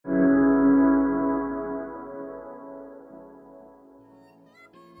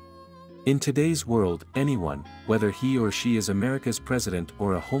In today's world, anyone, whether he or she is America's president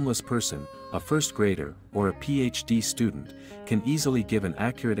or a homeless person, a first grader, or a PhD student, can easily give an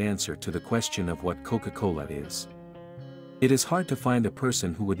accurate answer to the question of what Coca-Cola is. It is hard to find a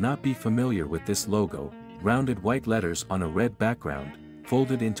person who would not be familiar with this logo, rounded white letters on a red background,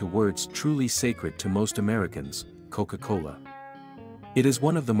 folded into words truly sacred to most Americans, Coca-Cola. It is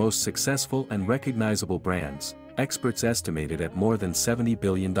one of the most successful and recognizable brands, experts estimated at more than $70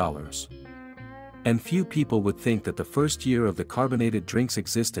 billion. And few people would think that the first year of the carbonated drink's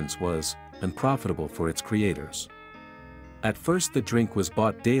existence was unprofitable for its creators. At first the drink was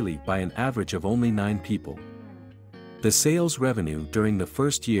bought daily by an average of only 9 people. The sales revenue during the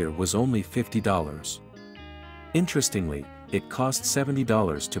first year was only $50. Interestingly, it cost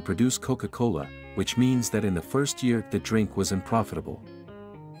 $70 to produce Coca-Cola, which means that in the first year the drink was unprofitable.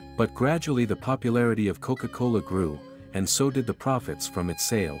 But gradually the popularity of Coca-Cola grew, and so did the profits from its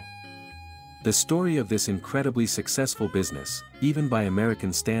sale. The story of this incredibly successful business, even by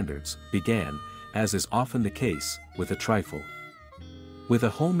American standards, began, as is often the case, with a trifle. With a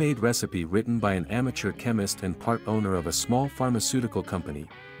homemade recipe written by an amateur chemist and part owner of a small pharmaceutical company,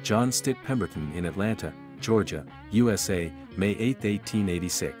 John Stitt Pemberton in Atlanta, Georgia, USA, May 8,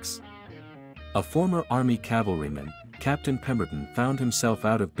 1886. A former Army cavalryman, Captain Pemberton found himself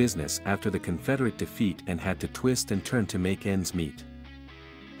out of business after the Confederate defeat and had to twist and turn to make ends meet.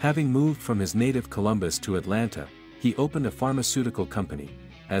 Having moved from his native Columbus to Atlanta, he opened a pharmaceutical company,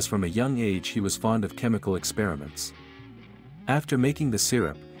 as from a young age he was fond of chemical experiments. After making the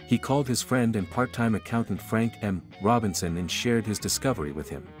syrup, he called his friend and part-time accountant Frank M. Robinson and shared his discovery with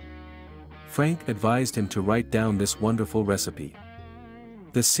him. Frank advised him to write down this wonderful recipe.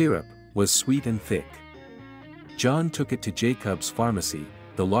 The syrup was sweet and thick. John took it to Jacob's Pharmacy,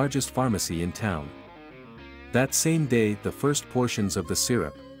 the largest pharmacy in town. That same day the first portions of the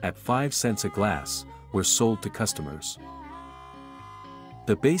syrup, at 5 cents a glass, were sold to customers.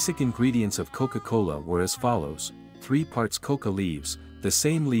 The basic ingredients of Coca-Cola were as follows: 3 parts coca leaves, the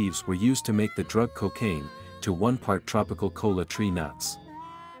same leaves were used to make the drug cocaine, to 1 part tropical cola tree nuts.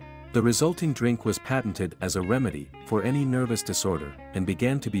 The resulting drink was patented as a remedy for any nervous disorder and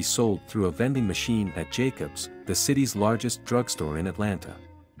began to be sold through a vending machine at Jacob's, the city's largest drugstore in Atlanta.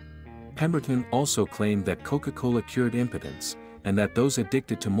 Pemberton also claimed that Coca-Cola cured impotence, and that those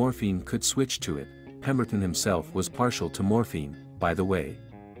addicted to morphine could switch to it. Pemberton himself was partial to morphine, by the way.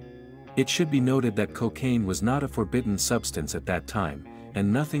 It should be noted that cocaine was not a forbidden substance at that time,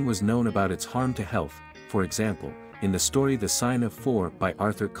 and nothing was known about its harm to health. For example, in the story The Sign of 4 by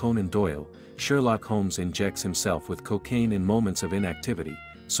Arthur Conan Doyle, Sherlock Holmes injects himself with cocaine in moments of inactivity,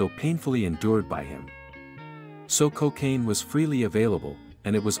 so painfully endured by him. So cocaine was freely available,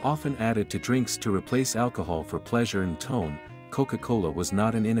 and it was often added to drinks to replace alcohol for pleasure and tone. Coca-Cola was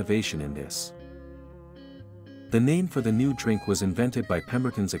not an innovation in this. The name for the new drink was invented by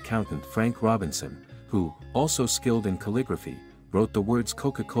Pemberton's accountant Frank Robinson, who, also skilled in calligraphy, wrote the words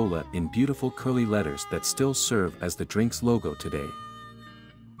Coca-Cola in beautiful curly letters that still serve as the drink's logo today.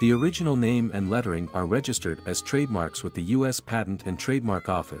 The original name and lettering are registered as trademarks with the U.S. Patent and Trademark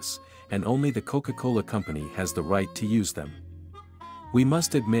Office, and only the Coca-Cola Company has the right to use them. We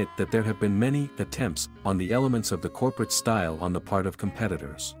must admit that there have been many attempts on the elements of the corporate style on the part of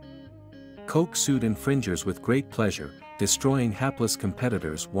competitors. Coke sued infringers with great pleasure, destroying hapless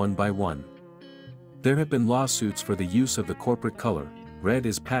competitors one by one. There have been lawsuits for the use of the corporate color. Red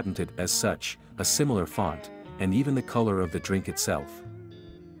is patented as such, a similar font, and even the color of the drink itself.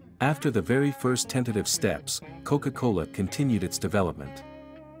 After the very first tentative steps, Coca-Cola continued its development.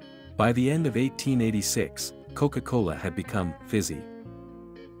 By the end of 1886, Coca-Cola had become fizzy.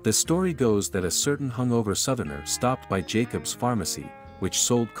 The story goes that a certain hungover Southerner stopped by Jacob's Pharmacy, which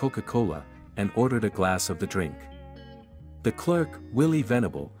sold Coca-Cola, and ordered a glass of the drink. The clerk, Willie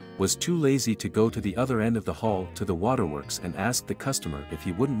Venable, was too lazy to go to the other end of the hall to the waterworks and asked the customer if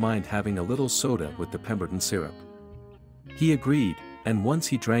he wouldn't mind having a little soda with the Pemberton syrup. He agreed, and once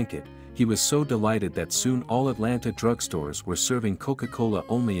he drank it, he was so delighted that soon all Atlanta drugstores were serving Coca-Cola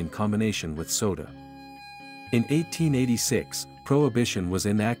only in combination with soda. In 1886, Prohibition was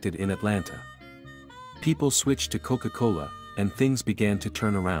enacted in Atlanta. People switched to Coca-Cola, and things began to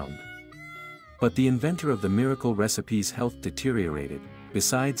turn around. But the inventor of the miracle recipe's health deteriorated.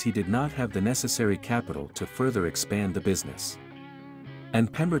 Besides, he did not have the necessary capital to further expand the business.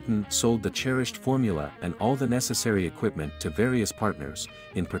 And Pemberton sold the cherished formula and all the necessary equipment to various partners,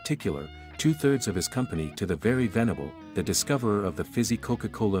 in particular, 2/3 of his company to the very Venable, the discoverer of the fizzy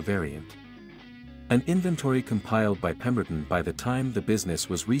Coca-Cola variant. An inventory compiled by Pemberton by the time the business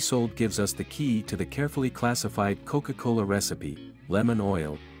was resold gives us the key to the carefully classified Coca-Cola recipe: lemon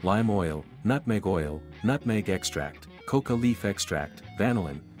oil, lime oil, nutmeg extract, coca leaf extract,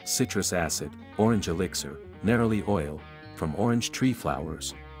 vanillin, citrus acid, orange elixir, neroli oil, from orange tree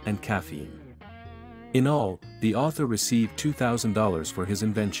flowers, and caffeine. In all, the author received $2,000 for his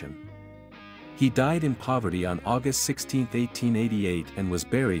invention. He died in poverty on August 16, 1888 and was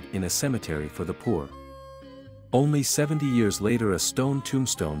buried in a cemetery for the poor. Only 70 years later a stone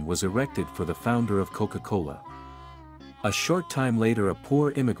tombstone was erected for the founder of Coca-Cola. A short time later a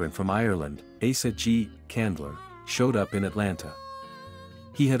poor immigrant from Ireland, Asa G. Candler, showed up in Atlanta.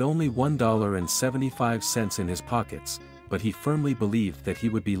 He had only $1.75 in his pockets, but he firmly believed that he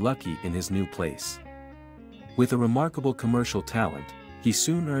would be lucky in his new place. With a remarkable commercial talent, he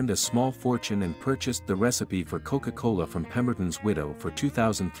soon earned a small fortune and purchased the recipe for Coca-Cola from Pemberton's widow for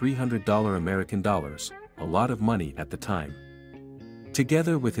 $2,300 American dollars, a lot of money at the time.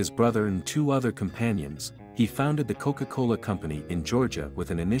 Together with his brother and 2 other companions, he founded the Coca-Cola Company in Georgia with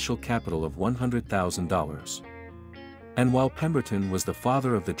an initial capital of $100,000. And while Pemberton was the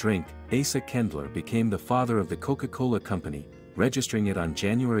father of the drink, Asa Candler became the father of the Coca-Cola Company, registering it on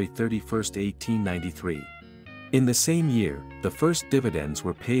January 31, 1893. In the same year, the first dividends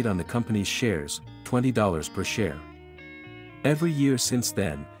were paid on the company's shares, $20 per share. Every year since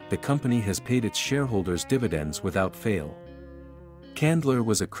then, the company has paid its shareholders dividends without fail. Candler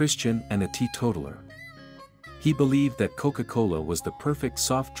was a Christian and a teetotaler. He believed that Coca-Cola was the perfect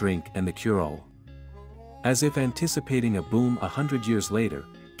soft drink and the cure-all. As if anticipating a boom 100 years later,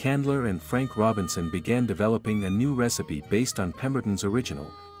 Candler and Frank Robinson began developing a new recipe based on Pemberton's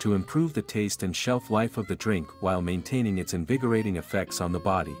original, to improve the taste and shelf life of the drink while maintaining its invigorating effects on the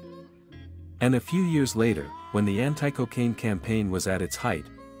body. And a few years later, when the anti-cocaine campaign was at its height,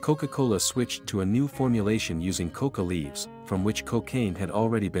 Coca-Cola switched to a new formulation using coca leaves, from which cocaine had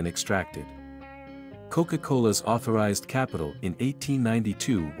already been extracted. Coca-Cola's authorized capital in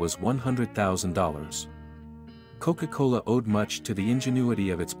 1892 was $100,000. Coca-Cola owed much to the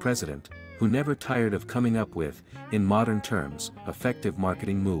ingenuity of its president, who never tired of coming up with, in modern terms, effective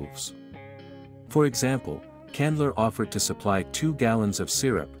marketing moves. For example, Candler offered to supply 2 gallons of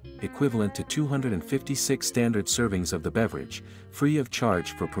syrup, equivalent to 256 standard servings of the beverage, free of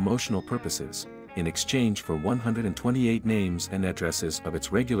charge for promotional purposes, in exchange for 128 names and addresses of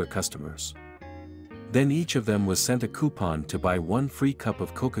its regular customers. Then each of them was sent a coupon to buy 1 free cup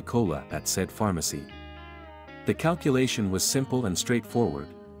of Coca-Cola at said pharmacy. The calculation was simple and straightforward.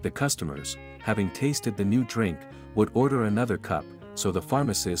 The customers, having tasted the new drink, would order another cup, so the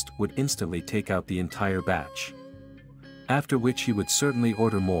pharmacist would instantly take out the entire batch. After which he would certainly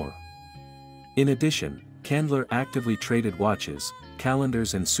order more. In addition, Candler actively traded watches,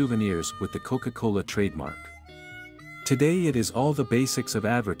 calendars and souvenirs with the Coca-Cola trademark. Today it is all the basics of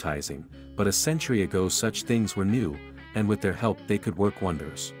advertising, but a century ago such things were new, and with their help they could work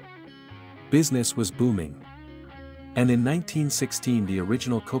wonders. Business was booming. And in 1916 the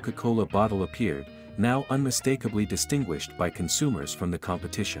original Coca-Cola bottle appeared, now unmistakably distinguished by consumers from the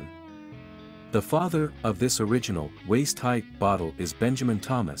competition. The father of this original, waist-high bottle is Benjamin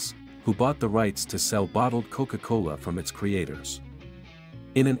Thomas, who bought the rights to sell bottled Coca-Cola from its creators.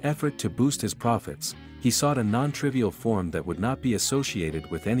 In an effort to boost his profits, he sought a non-trivial form that would not be associated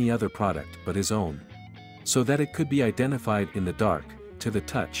with any other product but his own, so that it could be identified in the dark, to the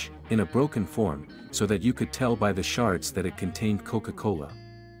touch, in a broken form, so that you could tell by the shards that it contained Coca-Cola.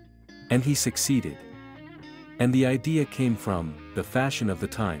 And he succeeded. And the idea came from the fashion of the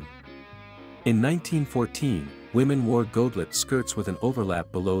time. In 1914, women wore goatlet skirts with an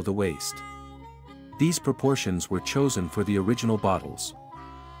overlap below the waist. These proportions were chosen for the original bottles.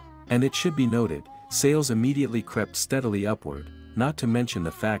 And it should be noted, sales immediately crept steadily upward, not to mention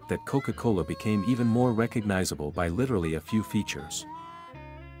the fact that Coca-Cola became even more recognizable by literally a few features.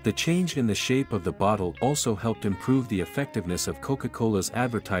 The change in the shape of the bottle also helped improve the effectiveness of Coca-Cola's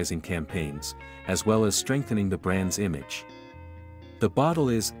advertising campaigns, as well as strengthening the brand's image. The bottle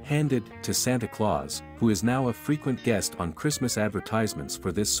is handed to Santa Claus, who is now a frequent guest on Christmas advertisements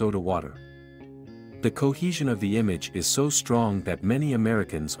for this soda water. The cohesion of the image is so strong that many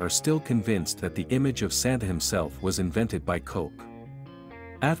Americans are still convinced that the image of Santa himself was invented by Coke.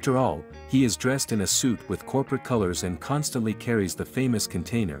 After all, he is dressed in a suit with corporate colors and constantly carries the famous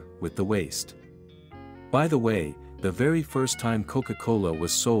container with the waist. By the way, the very first time Coca-Cola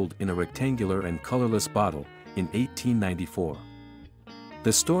was sold in a rectangular and colorless bottle, in 1894.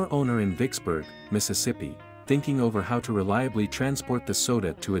 The store owner in Vicksburg, Mississippi, thinking over how to reliably transport the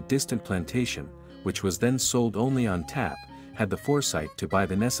soda to a distant plantation, which was then sold only on tap, had the foresight to buy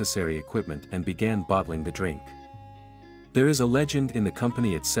the necessary equipment and began bottling the drink. There is a legend in the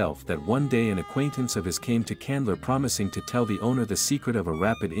company itself that one day an acquaintance of his came to Candler promising to tell the owner the secret of a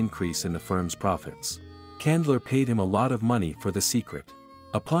rapid increase in the firm's profits. Candler paid him a lot of money for the secret.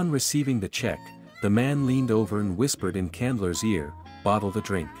 Upon receiving the check, the man leaned over and whispered in Candler's ear, "Bottle the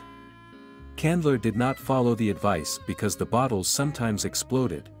drink." Candler did not follow the advice because the bottles sometimes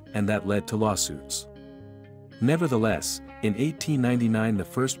exploded, and that led to lawsuits. Nevertheless, in 1899 the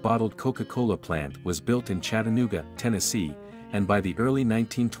first bottled Coca-Cola plant was built in Chattanooga, Tennessee, and by the early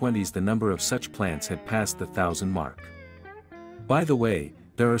 1920s the number of such plants had passed the 1,000 mark. By the way,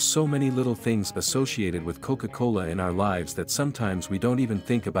 there are so many little things associated with Coca-Cola in our lives that sometimes we don't even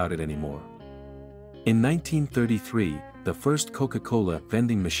think about it anymore. In 1933, the first Coca-Cola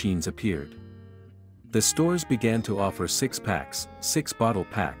vending machines appeared. The stores began to offer 6-packs, 6-bottle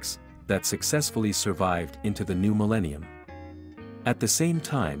packs, that successfully survived into the new millennium. At the same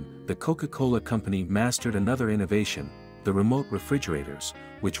time, the Coca-Cola company mastered another innovation, the remote refrigerators,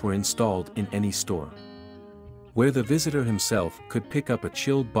 which were installed in any store, where the visitor himself could pick up a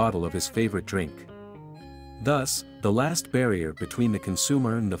chilled bottle of his favorite drink. Thus, the last barrier between the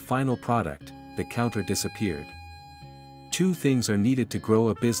consumer and the final product, the counter, disappeared. Two things are needed to grow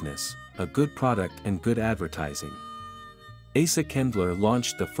a business: a good product and good advertising. Asa Candler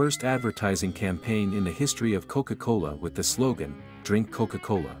launched the first advertising campaign in the history of Coca-Cola with the slogan, "Drink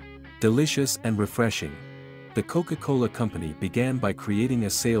Coca-Cola. Delicious and refreshing." The Coca-Cola company began by creating a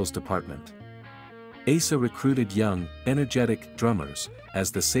sales department. Asa recruited young, energetic drummers,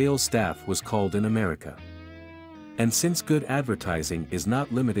 as the sales staff was called in America. And since good advertising is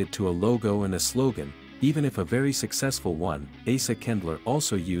not limited to a logo and a slogan, even if a very successful one, Asa Candler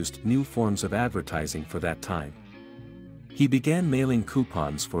also used new forms of advertising for that time. He began mailing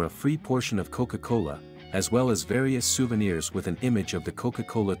coupons for a free portion of Coca-Cola, as well as various souvenirs with an image of the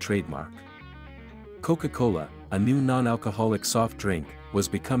Coca-Cola trademark. Coca-Cola, a new non-alcoholic soft drink, was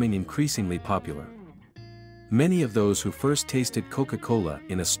becoming increasingly popular. Many of those who first tasted Coca-Cola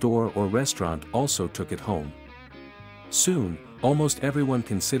in a store or restaurant also took it home. Soon, almost everyone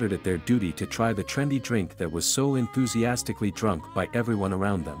considered it their duty to try the trendy drink that was so enthusiastically drunk by everyone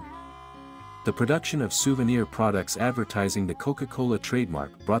around them. The production of souvenir products advertising the Coca-Cola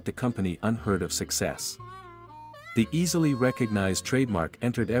trademark brought the company unheard of success. The easily recognized trademark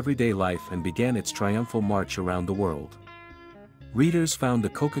entered everyday life and began its triumphal march around the world. Readers found the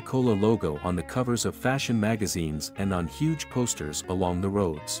Coca-Cola logo on the covers of fashion magazines and on huge posters along the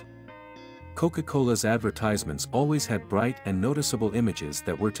roads. Coca-Cola's advertisements always had bright and noticeable images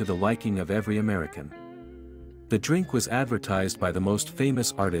that were to the liking of every American. The drink was advertised by the most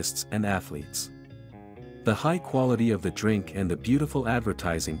famous artists and athletes. The high quality of the drink and the beautiful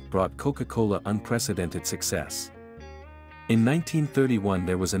advertising brought Coca-Cola unprecedented success. In 1931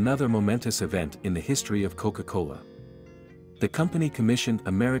 there was another momentous event in the history of Coca-Cola. The company commissioned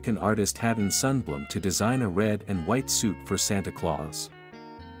American artist Haddon Sundblom to design a red and white suit for Santa Claus.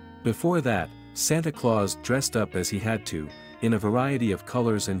 Before that, Santa Claus dressed up as he had to, in a variety of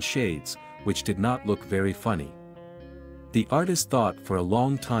colors and shades, which did not look very funny. The artist thought for a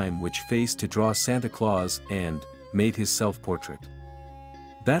long time which face to draw Santa Claus and made his self-portrait.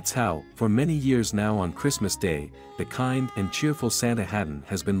 That's how, for many years now on Christmas Day, the kind and cheerful Santa Haddon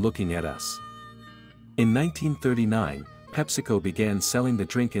has been looking at us. In 1939, PepsiCo began selling the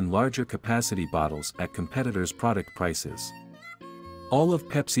drink in larger capacity bottles at competitors' product prices. All of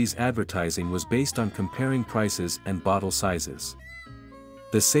Pepsi's advertising was based on comparing prices and bottle sizes.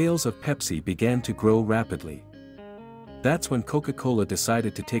 The sales of Pepsi began to grow rapidly. That's when Coca-Cola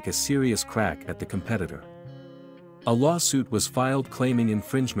decided to take a serious crack at the competitor. A lawsuit was filed claiming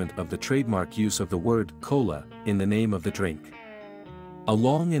infringement of the trademark use of the word "cola" in the name of the drink. A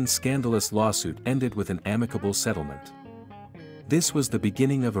long and scandalous lawsuit ended with an amicable settlement. This was the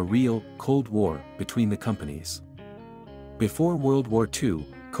beginning of a real Cold War between the companies. Before World War II,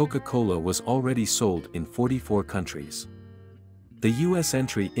 Coca-Cola was already sold in 44 countries. The U.S.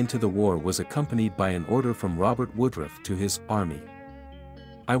 entry into the war was accompanied by an order from Robert Woodruff to his army.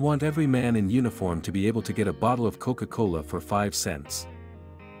 "I want every man in uniform to be able to get a bottle of Coca-Cola for 5 cents.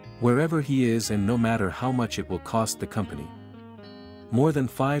 Wherever he is and no matter how much it will cost the company." More than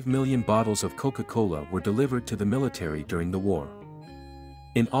 5 million bottles of Coca-Cola were delivered to the military during the war.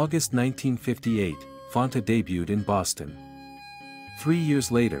 In August 1958, Fanta debuted in Boston. 3 years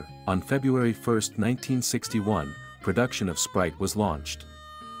later, on February 1, 1961, production of Sprite was launched.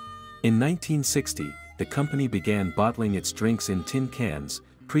 In 1960, the company began bottling its drinks in tin cans,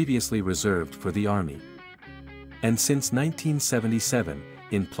 previously reserved for the Army. And since 1977,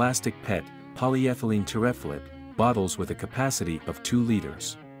 in plastic PET, polyethylene terephthalate, bottles with a capacity of 2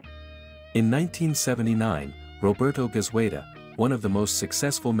 liters. In 1979, Roberto Goizueta, one of the most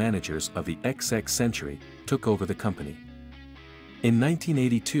successful managers of the XX century, took over the company. In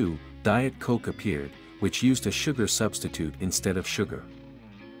 1982, Diet Coke appeared, which used a sugar substitute instead of sugar.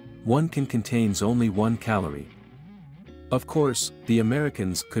 One can contains only 1 calorie. Of course, the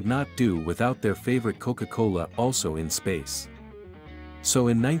Americans could not do without their favorite Coca-Cola also in space. So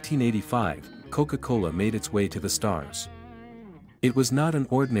in 1985, Coca-Cola made its way to the stars. It was not an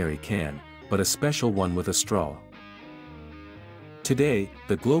ordinary can, but a special one with a straw. Today,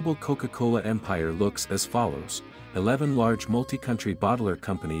 the global Coca-Cola empire looks as follows: 11 large multi-country bottler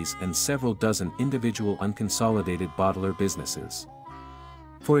companies and several dozen individual unconsolidated bottler businesses.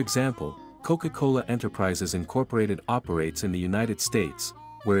 For example, Coca-Cola Enterprises Incorporated operates in the United States,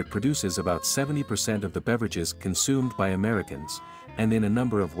 where it produces about 70% of the beverages consumed by Americans, and in a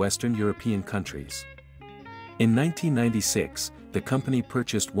number of Western European countries. In 1996, the company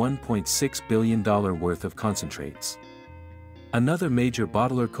purchased $1.6 billion worth of concentrates. Another major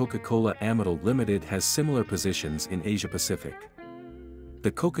bottler, Coca-Cola Amatil Limited, has similar positions in Asia-Pacific.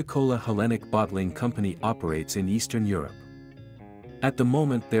 The Coca-Cola Hellenic Bottling Company operates in Eastern Europe. At the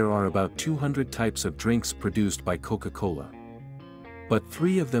moment there are about 200 types of drinks produced by Coca-Cola. But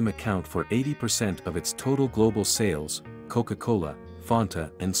 3 of them account for 80% of its total global sales: Coca-Cola, Fanta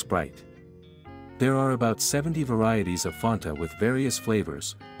and Sprite. There are about 70 varieties of Fanta with various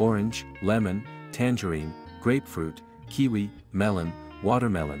flavors: orange, lemon, tangerine, grapefruit, kiwi, melon,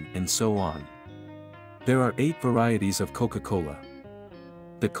 watermelon and so on. There are 8 varieties of Coca-Cola.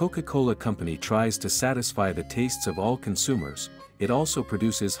 The Coca-Cola Company tries to satisfy the tastes of all consumers. It also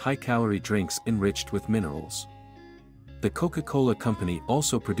produces high-calorie drinks enriched with minerals. The Coca-Cola Company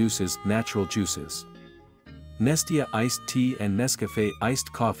also produces natural juices. Nestea iced tea and Nescafé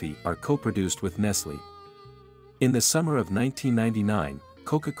iced coffee are co-produced with Nestlé. In the summer of 1999,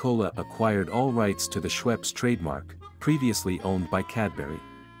 Coca-Cola acquired all rights to the Schweppes trademark, previously owned by Cadbury.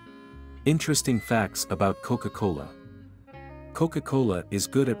 Interesting facts about Coca-Cola. Coca-Cola is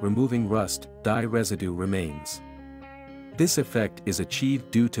good at removing rust, dye residue remains. This effect is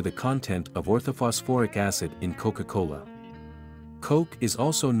achieved due to the content of orthophosphoric acid in Coca-Cola. Coke is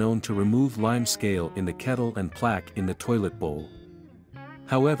also known to remove lime scale in the kettle and plaque in the toilet bowl.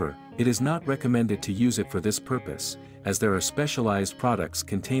 However, it is not recommended to use it for this purpose, as there are specialized products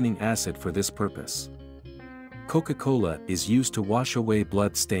containing acid for this purpose. Coca-Cola is used to wash away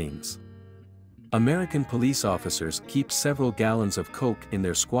blood stains. American police officers keep several gallons of Coke in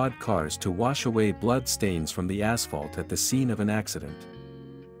their squad cars to wash away blood stains from the asphalt at the scene of an accident.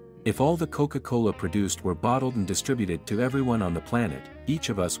 If all the Coca-Cola produced were bottled and distributed to everyone on the planet, each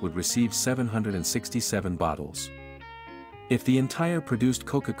of us would receive 767 bottles. If the entire produced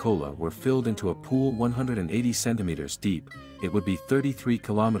Coca-Cola were filled into a pool 180 centimeters deep, it would be 33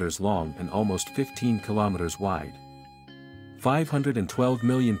 kilometers long and almost 15 kilometers wide. 512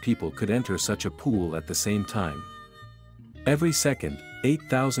 million people could enter such a pool at the same time. Every second,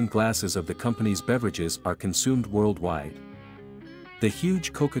 8,000 glasses of the company's beverages are consumed worldwide. The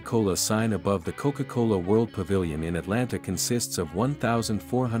huge Coca-Cola sign above the Coca-Cola World Pavilion in Atlanta consists of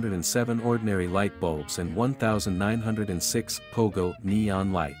 1,407 ordinary light bulbs and 1,906 pogo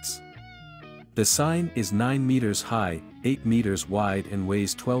neon lights. The sign is 9 meters high, 8 meters wide and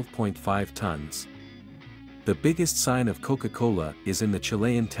weighs 12.5 tons. The biggest sign of Coca-Cola is in the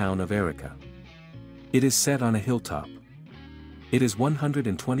Chilean town of Arica. It is set on a hilltop. It is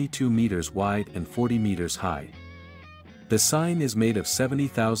 122 meters wide and 40 meters high. The sign is made of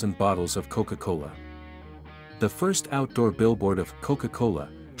 70,000 bottles of Coca-Cola. The first outdoor billboard of Coca-Cola,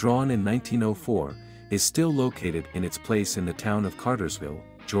 drawn in 1904, is still located in its place in the town of Cartersville,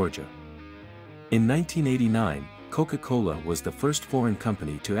 Georgia. In 1989, Coca-Cola was the first foreign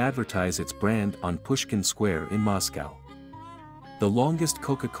company to advertise its brand on Pushkin Square in Moscow. The longest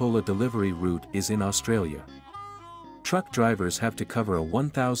Coca-Cola delivery route is in Australia. Truck drivers have to cover a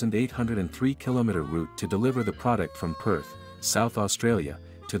 1,803-kilometer route to deliver the product from Perth, South Australia,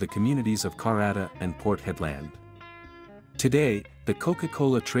 to the communities of Karata and Port Hedland. Today, the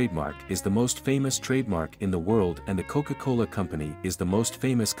Coca-Cola trademark is the most famous trademark in the world and the Coca-Cola Company is the most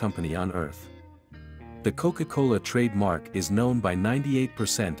famous company on earth. The Coca-Cola trademark is known by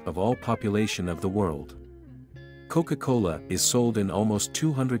 98% of all population of the world. Coca-Cola is sold in almost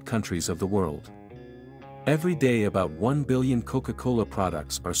 200 countries of the world. Every day about 1 billion Coca-Cola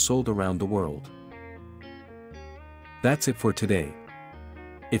products are sold around the world. That's it for today.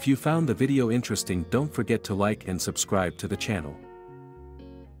 If you found the video interesting, don't forget to like and subscribe to the channel.